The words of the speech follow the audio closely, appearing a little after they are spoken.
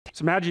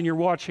So imagine you're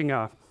watching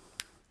a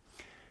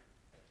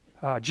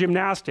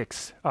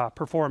gymnastics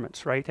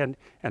performance, right? And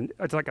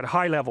it's like a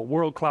high level,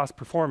 world-class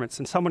performance,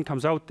 and someone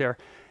comes out there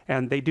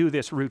and they do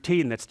this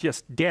routine that's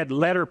just dead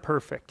letter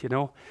perfect, you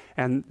know,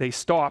 and they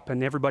stop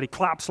and everybody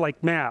claps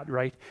like mad,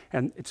 right?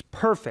 And it's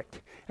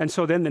perfect. And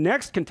so then the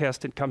next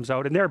contestant comes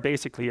out and they're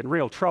basically in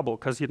real trouble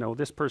because, you know,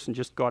 this person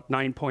just got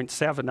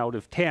 9.7 out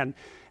of 10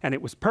 and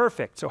it was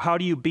perfect. So how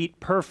do you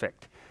beat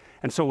perfect?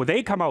 And so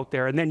they come out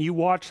there and then you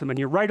watch them and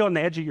you're right on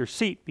the edge of your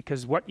seat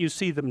because what you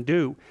see them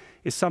do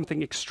is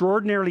something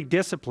extraordinarily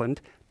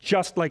disciplined,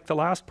 just like the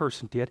last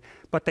person did,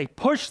 but they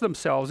push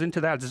themselves into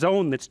that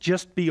zone that's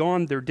just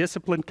beyond their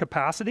disciplined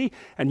capacity,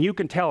 and you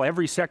can tell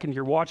every second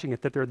you're watching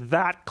it that they're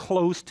that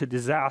close to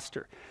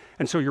disaster.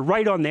 And so you're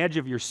right on the edge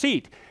of your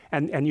seat,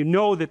 and you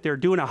know that they're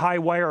doing a high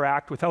wire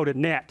act without a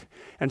net.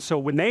 And so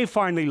when they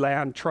finally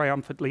land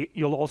triumphantly,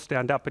 you'll all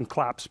stand up and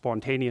clap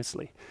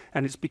spontaneously.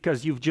 And it's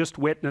because you've just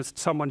witnessed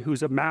someone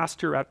who's a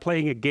master at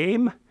playing a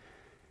game,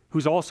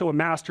 who's also a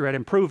master at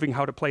improving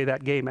how to play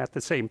that game at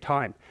the same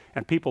time.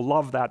 And people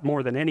love that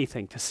more than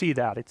anything, to see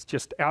that. It's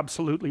just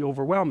absolutely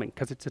overwhelming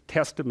because it's a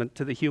testament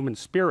to the human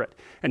spirit.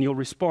 And you'll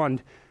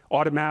respond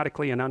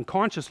automatically and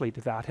unconsciously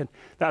to that. And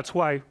that's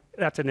why,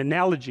 that's an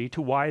analogy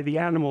to why the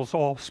animals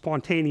all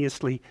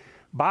spontaneously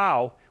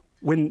bow.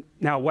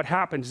 Now what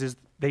happens is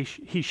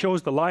he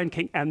shows the Lion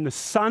King and the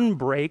sun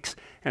breaks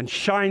and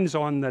shines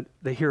on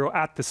the hero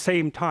at the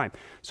same time.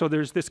 So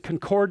there's this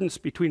concordance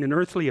between an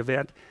earthly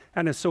event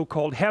and a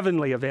so-called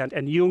heavenly event,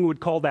 and Jung would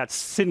call that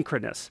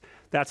synchronous.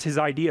 That's his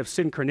idea of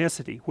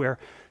synchronicity, where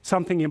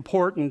something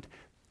important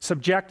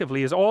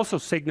subjectively is also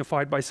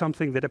signified by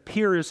something that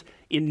appears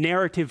in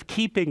narrative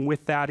keeping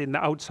with that in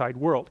the outside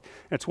world.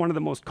 It's one of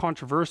the most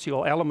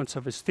controversial elements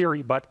of his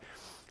theory, but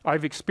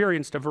I've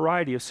experienced a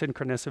variety of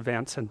synchronous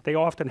events, and they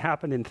often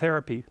happen in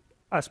therapy,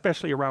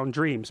 especially around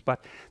dreams,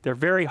 but they're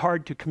very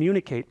hard to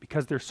communicate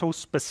because they're so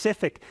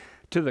specific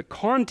to the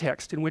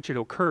context in which it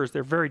occurs.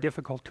 They're very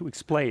difficult to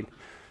explain.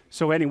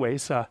 So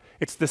anyways,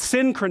 it's the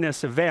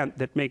synchronous event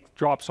that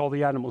drops all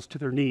the animals to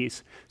their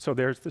knees. So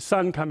there's the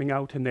sun coming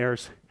out and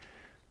there's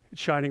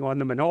shining on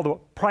them, and all the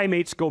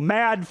primates go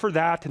mad for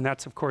that, and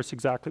that's of course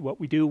exactly what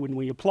we do when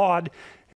we applaud.